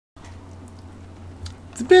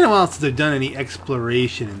It's been a while since I've done any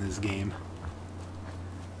exploration in this game.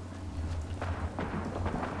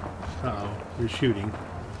 Uh-oh, we're shooting.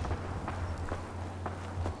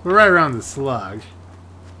 We're right around the slug.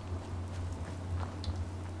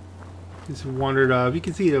 Just wandered off. You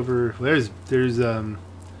can see it over. There's the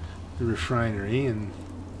refinery, and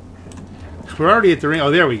we're already at the ring.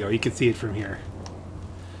 Oh, there we go. You can see it from here.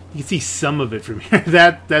 You can see some of it from here.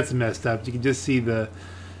 That's messed up. You can just see the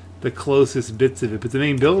closest bits of it, but the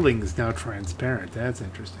main building is now transparent. That's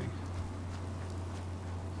interesting.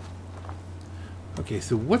 Okay,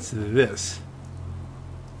 so what's this?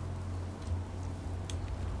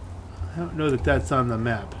 I don't know that that's on the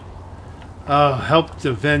map. Oh, help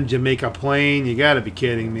defend Jamaica Plain. You gotta be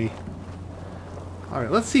kidding me.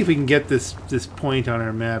 Alright, let's see if we can get this point on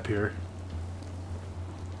our map here.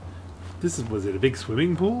 Was it a big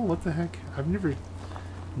swimming pool? What the heck? I've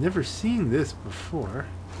never seen this before.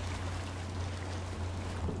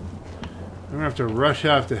 I'm gonna have to rush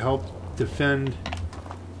off to help defend.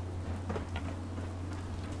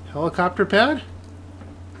 Helicopter pad?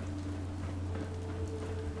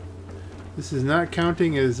 This is not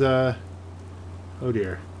counting as oh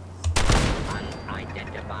dear.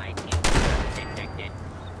 Unidentified intruder detected.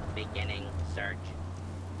 Beginning search.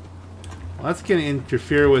 Well, that's going to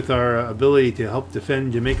interfere with our ability to help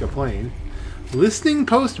defend Jamaica Plain. Listening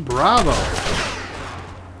post Bravo.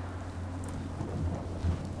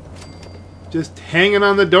 Just hanging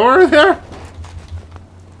on the door there?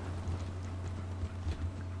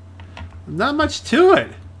 Not much to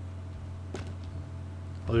it.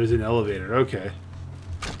 Oh, there's an elevator. Okay.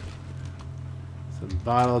 Some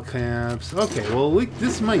bottle caps. Okay, well,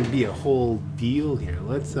 this might be a whole deal here.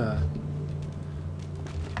 Let's,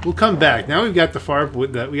 we'll come back. Now we've got we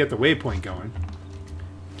got the waypoint going.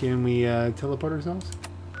 Can we, teleport ourselves?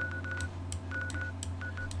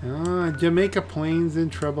 Jamaica Plain's in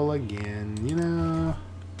trouble again, you know.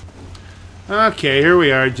 Okay, here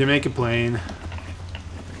we are, Jamaica Plain.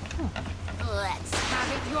 Let's have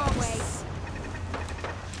it your way.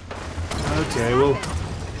 Okay, well...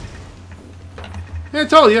 Yeah, I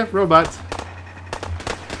told you, robots.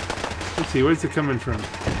 Let's see, where's it coming from?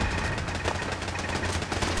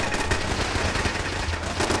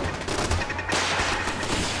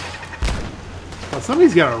 Well,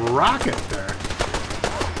 somebody's got a rocket there.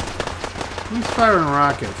 Who's firing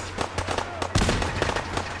rockets?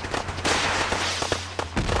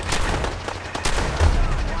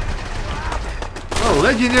 Oh,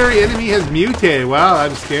 legendary enemy has mutated. Wow,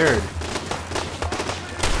 I'm scared.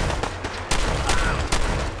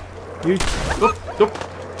 You,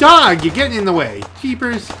 dog, you're getting in the way.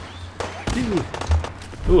 Jeepers.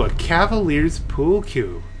 Ooh, a Cavalier's pool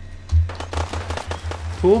cue.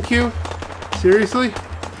 Pool cue? Seriously?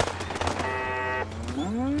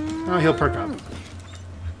 Oh, he'll perk up.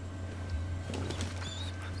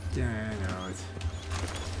 Yeah, I know.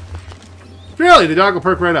 Really, the dog will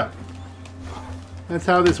perk right up. That's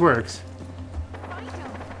how this works.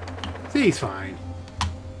 See, he's fine.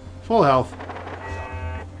 Full health.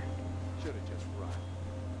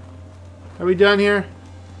 Are we done here?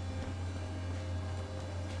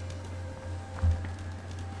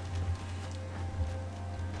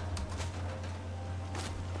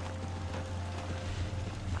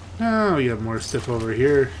 Oh, we have more stuff over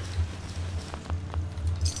here.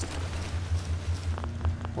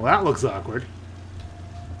 Well, that looks awkward.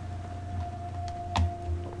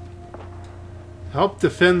 Help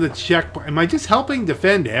defend the checkpoint. Am I just helping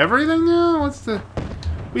defend everything now? What's the...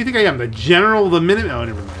 What do you think I am? The general of the minute? Oh,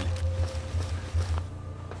 never mind.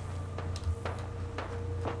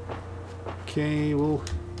 Okay, well...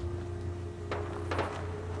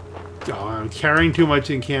 Oh, I'm carrying too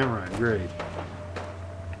much and can't run. Great.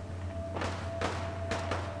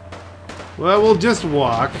 Well, we'll just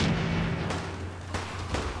walk.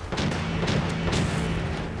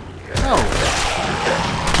 Oh.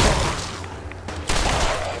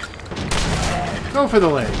 Go for the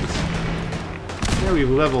legs. There we've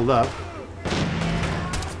leveled up.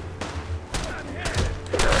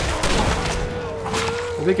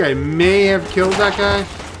 I think I may have killed that guy.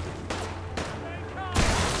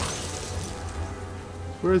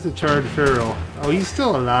 Where's the charred feral? Oh, he's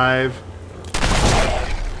still alive.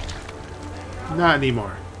 Not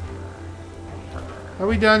anymore. Are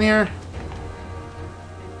we done here?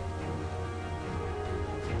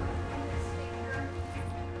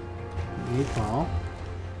 Meatball.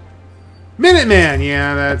 Minuteman!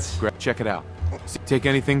 Yeah, that's... Check it out. Take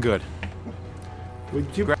anything good.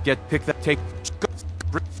 Would you... Pick that, take...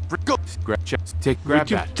 Go! Grab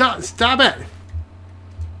that. Stop it!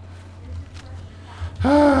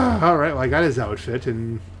 Alright, well I got his outfit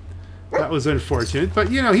and That was unfortunate,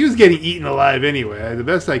 but you know, he was getting eaten alive anyway. The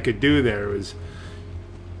best I could do there was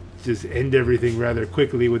just end everything rather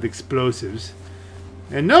quickly with explosives.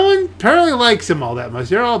 And no one apparently likes him all that much.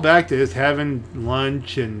 They're all back to just having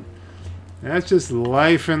lunch, and that's just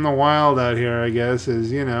life in the wild out here, I guess.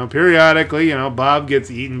 Is, you know, periodically, you know, Bob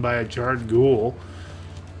gets eaten by a charred ghoul.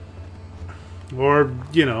 Or,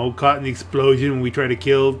 you know, caught in the explosion when we try to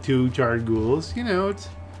kill 2 charred ghouls. You know, it's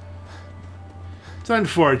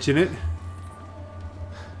unfortunate.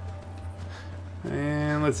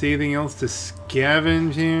 And let's see, anything else to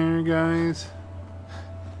scavenge here, guys?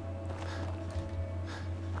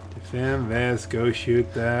 Defend this, go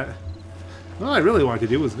shoot that. What I really want to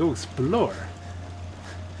do is go explore,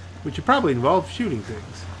 which would probably involve shooting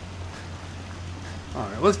things. All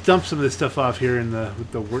right, let's dump some of this stuff off here in the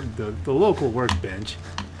local workbench.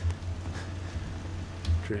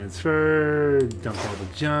 Transfer, dump all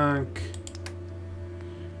the junk.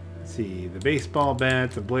 Let's see, the baseball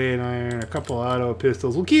bat, the blade iron, a couple auto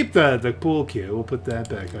pistols. We'll keep the pool cue. We'll put that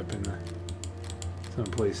back up in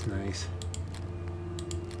someplace nice.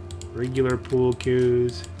 Regular pool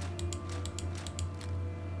cues.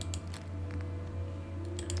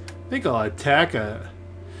 I think I'll attack a.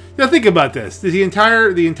 Now think about this. The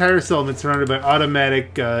entire settlement surrounded by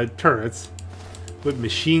automatic turrets with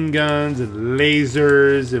machine guns and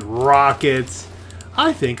lasers and rockets.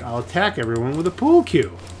 I think I'll attack everyone with a pool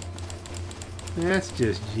cue. That's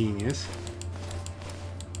just genius.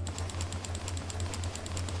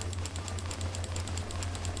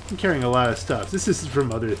 I'm carrying a lot of stuff. This is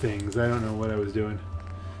from other things. I don't know what I was doing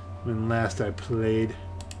when last I played.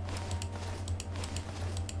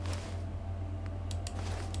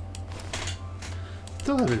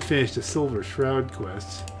 Still haven't finished the Silver Shroud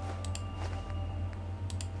quests.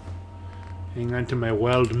 Hang on to my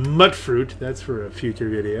wild mud fruit. That's for a future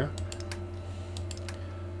video.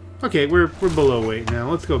 Okay, we're below weight now.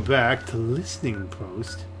 Let's go back to listening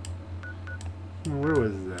post. Where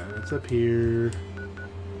was that? It's up here.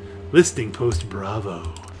 Listening post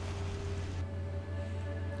Bravo.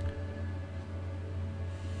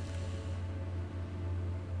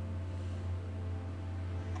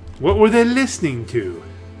 What were they listening to?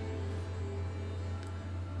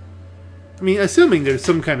 I mean, assuming there's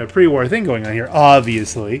some kind of pre-war thing going on here,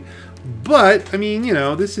 obviously. But, I mean, you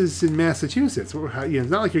know, this is in Massachusetts. You know, it's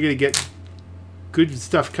not like you're going to get good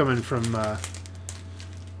stuff coming from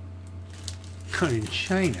in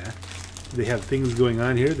China. They have things going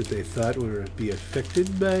on here that they thought would be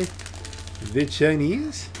affected by the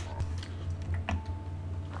Chinese.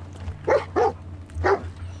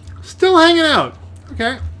 Still hanging out.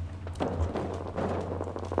 Okay.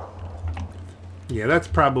 Yeah, that's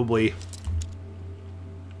probably...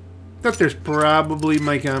 There's probably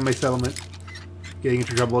my settlement getting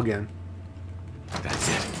into trouble again. That's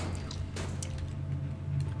it.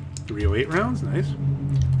 308 rounds, nice.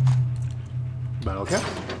 Battle cap.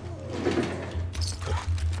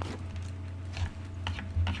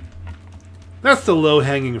 That's the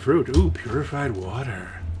low-hanging fruit. Ooh, purified water.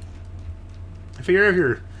 I figure if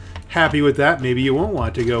you're happy with that, maybe you won't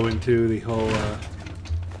want to go into the whole...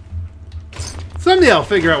 Someday I'll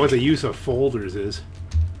figure out what the use of folders is.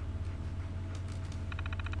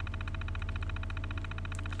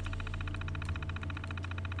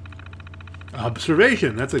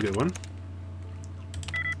 Observation, that's a good one.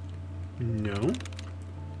 No.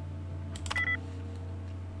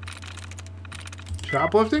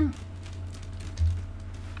 Shoplifting?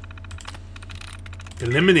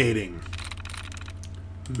 Eliminating.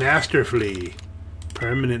 Masterfully.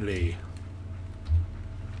 Permanently.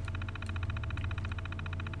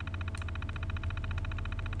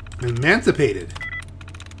 Emancipated.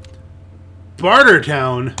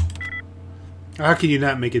 Bartertown. How can you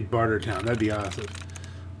not make it Bartertown? That'd be awesome.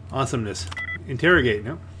 Awesomeness. Interrogate,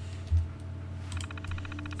 no?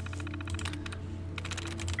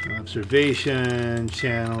 Observation,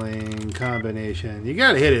 channeling, combination. You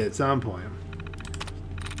gotta hit it at some point.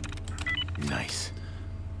 Nice.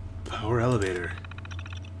 Power elevator.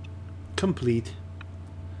 Complete.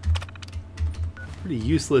 Pretty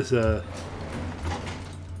useless,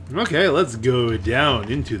 Okay, let's go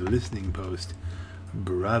down into the listening post.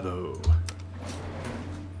 Bravo.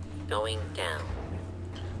 Going down.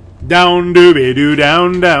 Down doobie doo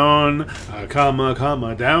down down. Comma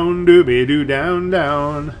comma down doobie doo down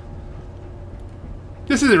down.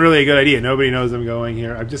 This isn't really a good idea. Nobody knows I'm going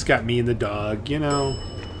here. I've just got me and the dog, you know.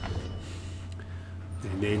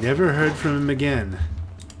 And they never heard from him again.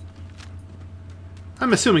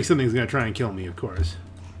 I'm assuming something's going to try and kill me, of course.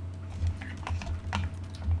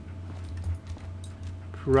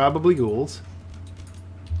 Probably ghouls.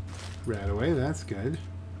 Rat away, that's good.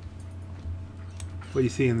 What do you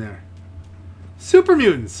see in there? Super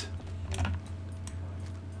mutants!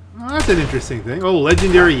 Oh, that's an interesting thing. Oh,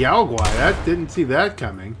 legendary Yao Guai. That didn't see that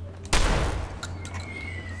coming.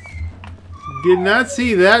 Did not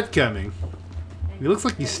see that coming. He looks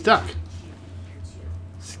like he's stuck.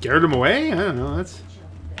 Scared him away? I don't know. That's...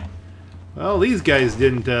 Well, these guys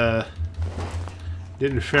didn't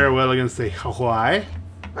fare well against the Hawaii.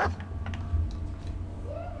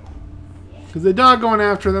 Is the dog going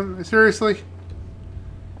after them? Seriously?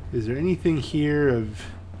 Is there anything here of...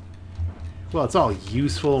 Well, it's all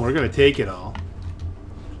useful, and we're going to take it all.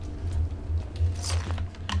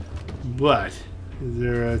 But, is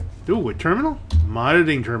there a... Ooh, a terminal?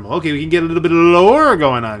 Monitoring terminal. Okay, we can get a little bit of lore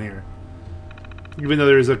going on here. Even though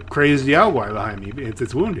there's a crazy Yaogwai behind me,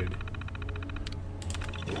 it's wounded.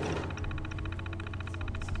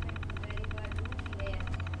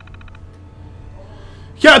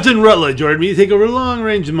 Captain Rutledge ordered me to take over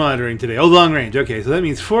long-range monitoring today. Oh, long-range. Okay, so that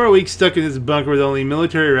means 4 weeks stuck in this bunker with only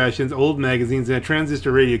military rations, old magazines, and a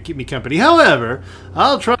transistor radio to keep me company. However,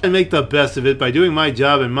 I'll try and make the best of it by doing my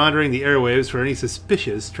job and monitoring the airwaves for any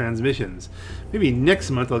suspicious transmissions. Maybe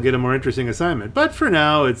next month I'll get a more interesting assignment. But for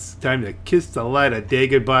now, it's time to kiss the light a day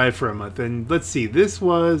goodbye for a month. And let's see, does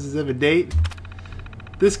it have a date?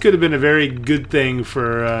 This could have been a very good thing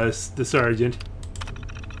for the sergeant.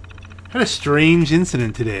 Had a strange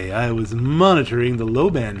incident today. I was monitoring the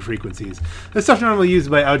low-band frequencies, the stuff normally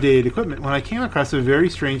used by outdated equipment, when I came across a very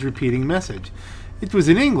strange repeating message. It was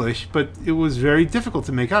in English, but it was very difficult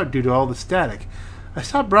to make out due to all the static. It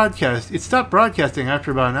stopped broadcasting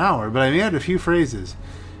after about an hour, but I made out a few phrases.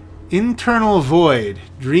 Internal void,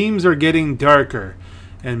 dreams are getting darker,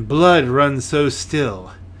 and blood runs so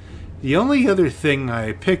still. The only other thing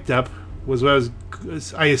I picked up was what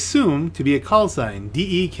I assumed to be a call sign,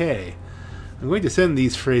 DEK. I'm going to send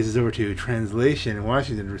these phrases over to translation in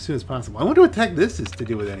Washington as soon as possible. I wonder what the heck this is to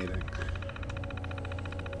do with anything.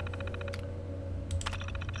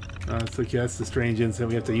 Let's look, yeah, that's the strange incident.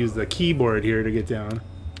 We have to use the keyboard here to get down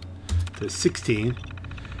to 16.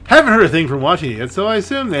 Haven't heard a thing from Washington yet, so I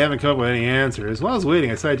assume they haven't come up with any answers. While I was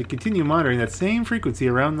waiting, I decided to continue monitoring that same frequency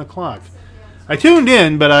around the clock. I tuned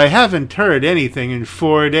in, but I haven't heard anything in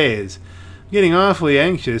 4 days. Getting awfully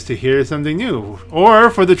anxious to hear something new, or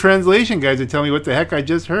for the translation guys to tell me what the heck I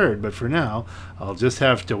just heard, but for now, I'll just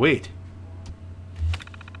have to wait.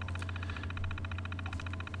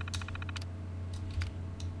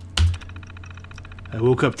 I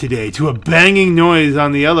woke up today to a banging noise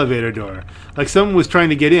on the elevator door, like someone was trying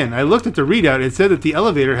to get in. I looked at the readout. It said that the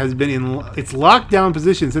elevator has been in its lockdown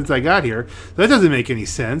position since I got here. That doesn't make any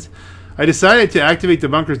sense. I decided to activate the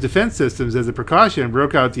bunker's defense systems as a precaution and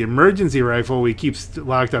broke out the emergency rifle we keep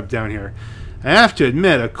locked up down here. I have to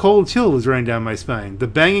admit, a cold chill was running down my spine. The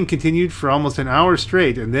banging continued for almost an hour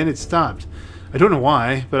straight, and then it stopped. I don't know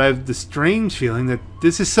why, but I have the strange feeling that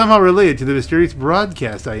this is somehow related to the mysterious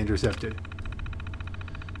broadcast I intercepted.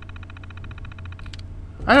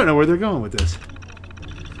 I don't know where they're going with this.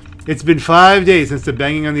 It's been 5 days since the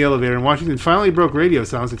banging on the elevator, and Washington finally broke radio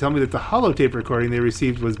sounds to tell me that the holotape recording they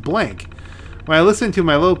received was blank. When I listened to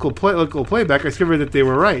my local playback, I discovered that they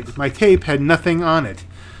were right. My tape had nothing on it.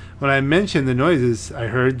 When I mentioned the noises I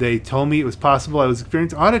heard, they told me it was possible I was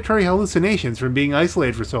experiencing auditory hallucinations from being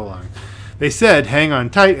isolated for so long. They said, hang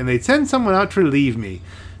on tight, and they'd send someone out to relieve me.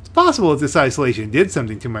 It's possible that this isolation did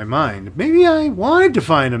something to my mind. Maybe I wanted to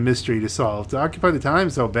find a mystery to solve, to occupy the time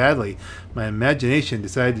so badly. My imagination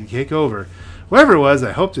decided to take over. Whatever it was,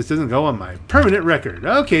 I hope this doesn't go on my permanent record.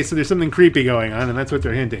 Okay, so there's something creepy going on, and that's what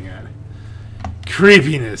they're hinting at.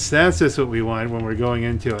 Creepiness. That's just what we want when we're going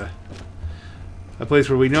into a place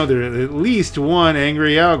where we know there's at least one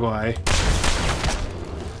angry Yaogwai.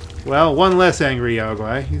 Well, one less angry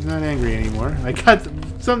Yaogwai. He's not angry anymore. I got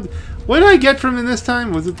some... What did I get from him this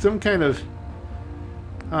time? Was it some kind of...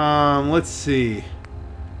 let's see.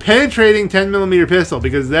 Penetrating 10mm pistol,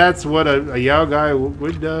 because that's what a Yao guy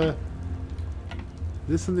would, Is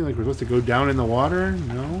this something like we're supposed to go down in the water?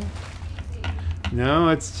 No? No,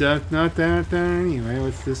 it's just not that anyway.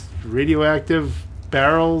 What's this? Radioactive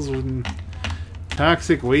barrels and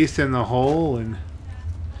toxic waste in the hole, and...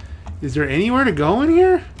 Is there anywhere to go in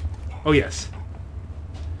here? Oh, yes.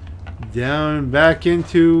 Down back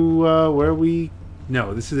into where we...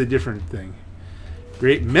 No, this is a different thing.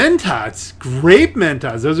 Grape Mentats! Grape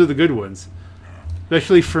Mentats! Those are the good ones.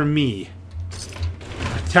 Especially for me.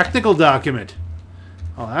 A technical document.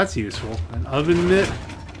 Oh, that's useful. An oven mitt.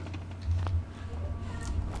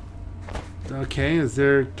 Okay, is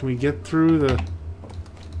there... Can we get through the...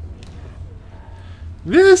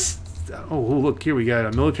 This... Oh, look, here we got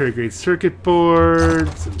a military-grade circuit board.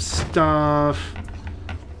 Some stuff.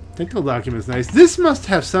 Technical document's nice. This must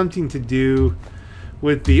have something to do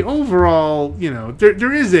with the overall, you know,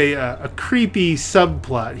 there is a creepy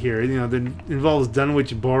subplot here, you know, that involves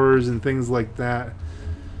Dunwich borers and things like that.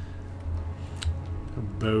 A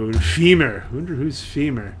bone. Femur. I wonder who's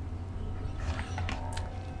Femur.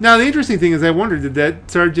 Now, the interesting thing is I wonder, did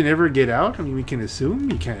that sergeant ever get out? I mean, we can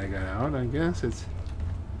assume he kind of got out, I guess. It's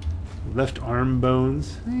left arm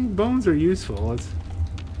bones. Bones are useful. Let's...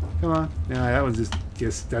 Come on. No, that one's just...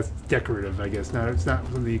 Guess that's decorative, I guess. No, it's not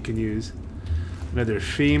something you can use. Another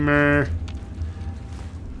femur.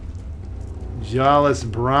 Jawless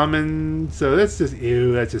Brahmin. So that's just...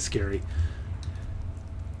 Ew, that's just scary.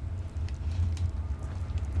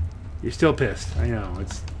 You're still pissed. I know.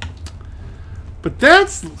 It's... But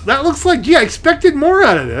that looks like... Gee, I expected more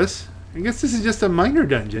out of this. I guess this is just a minor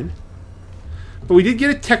dungeon. But we did get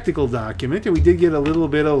a technical document, and we did get a little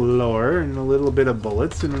bit of lore, and a little bit of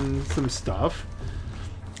bullets, and some stuff.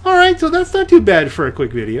 Alright, so that's not too bad for a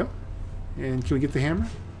quick video. And can we get the hammer?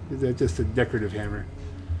 Is that just a decorative hammer?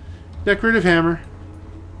 Decorative hammer.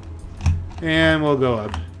 And we'll go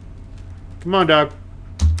up. Come on, dog.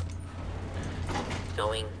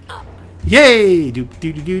 Going up. Yay! Doop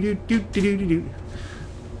doo doo doo doo doo doo doo doo.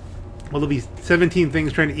 Will there be 17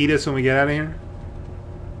 things trying to eat us when we get out of here?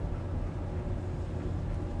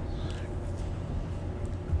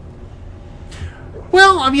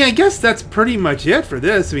 Well, I mean, I guess that's pretty much it for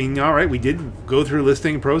this. I mean, all right, we did go through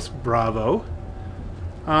listing post Bravo.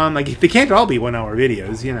 Like, they can't all be 1 hour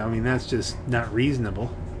videos, you know. I mean, that's just not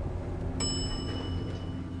reasonable.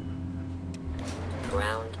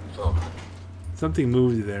 Ground floor. Something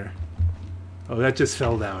moved there. Oh, that just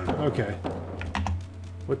fell down. Okay.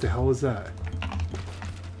 What the hell was that?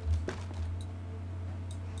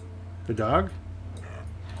 The dog?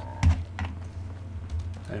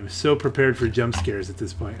 I'm so prepared for jump scares at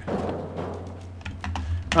this point.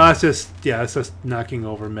 Oh, it's just, yeah, it's just knocking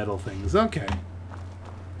over metal things. Okay.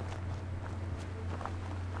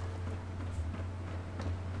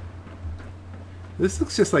 This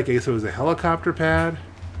looks just like, I guess it was a helicopter pad.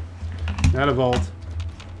 Not a vault.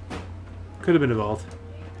 Could have been a vault.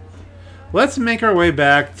 Let's make our way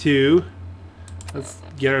back to... Let's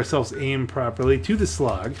get ourselves aimed properly to the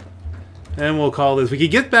slug. And we'll call this... We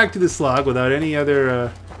could get back to the slug without any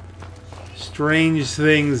other strange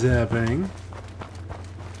things happening.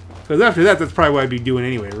 Because after that, that's probably what I'd be doing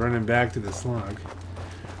anyway. Running back to the slug.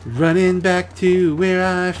 Running back to where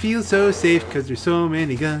I feel so safe because there's so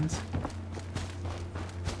many guns.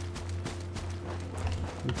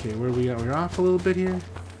 Okay, where we at? We're off a little bit here.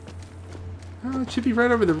 Oh, it should be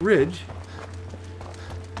right over the ridge.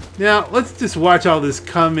 Now, let's just watch all this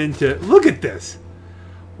come into... Look at this!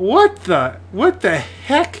 What the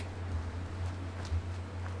heck?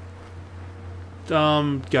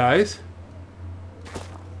 Guys?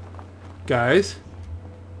 Guys?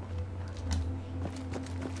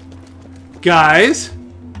 Guys?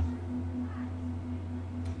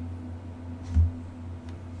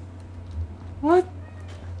 What?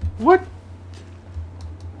 What?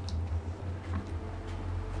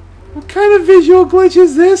 What kind of visual glitch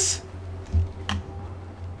is this?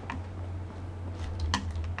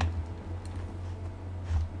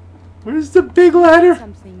 Where's the big ladder?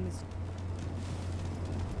 Something's...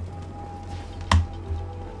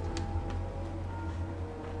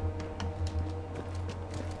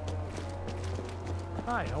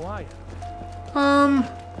 Hi, how are you? Ah!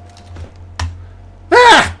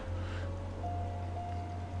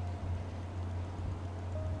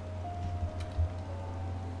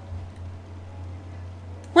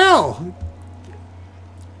 Well,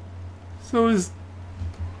 so is...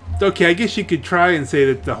 Okay, I guess you could try and say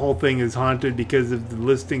that the whole thing is haunted because of the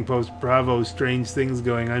listing post Bravo strange things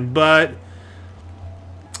going on, but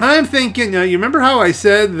I'm thinking, you remember how I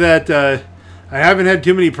said that I haven't had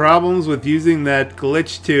too many problems with using that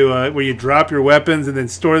glitch to where you drop your weapons and then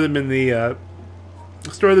store them in the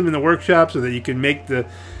workshop so that you can make the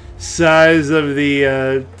size of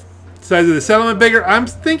the settlement bigger? I'm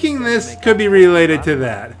thinking this could be related to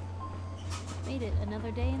that. Made it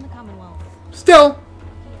another day in the Commonwealth. Still,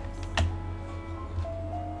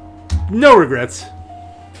 no regrets.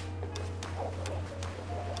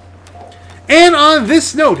 And on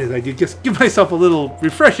this note, as I did just give myself a little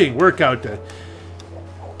refreshing workout to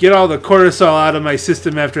get all the cortisol out of my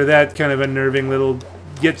system after that kind of unnerving little,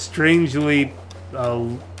 yet strangely,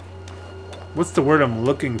 what's the word I'm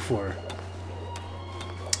looking for?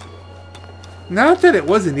 Not that it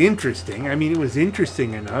wasn't interesting. I mean, it was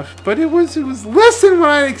interesting enough, but it was less than what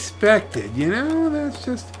I expected. You know, that's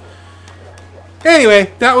just.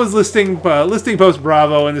 Anyway, that was listing post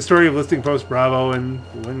Bravo and the story of listing post Bravo, and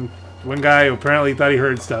when One guy apparently thought he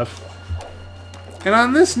heard stuff. And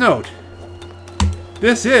on this note,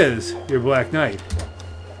 this is your Black Knight.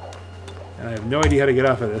 And I have no idea how to get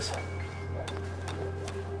off of this.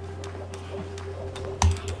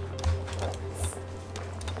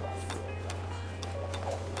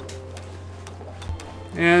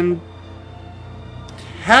 And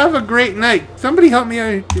have a great night. Somebody help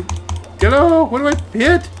me. Hello? What do I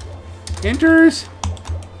hit? Enters?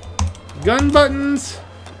 Gun buttons?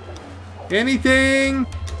 Anything?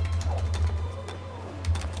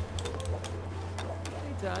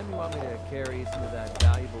 Anytime you want me to carry some of that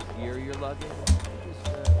valuable gear you're lugging, just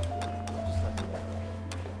let me know.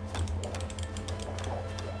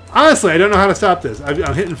 Honestly, I don't know how to stop this.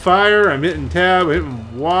 I'm hitting fire, I'm hitting tab, I'm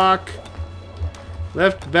hitting walk.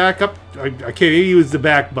 Left, back, up. I can't even use the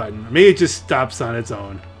back button. Maybe it just stops on its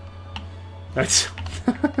own. That's...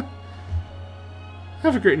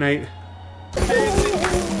 Have a great night.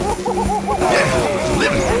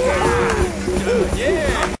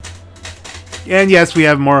 And yes, we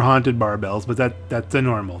have more haunted barbells, but that's a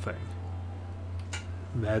normal thing.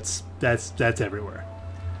 That's everywhere.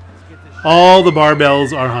 All the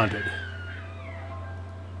barbells are haunted.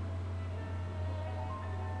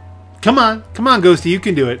 Come on, Ghosty, you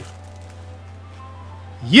can do it.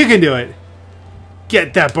 You can do it.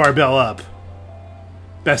 Get that barbell up.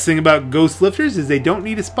 Best thing about ghost lifters is they don't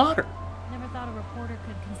need a spotter.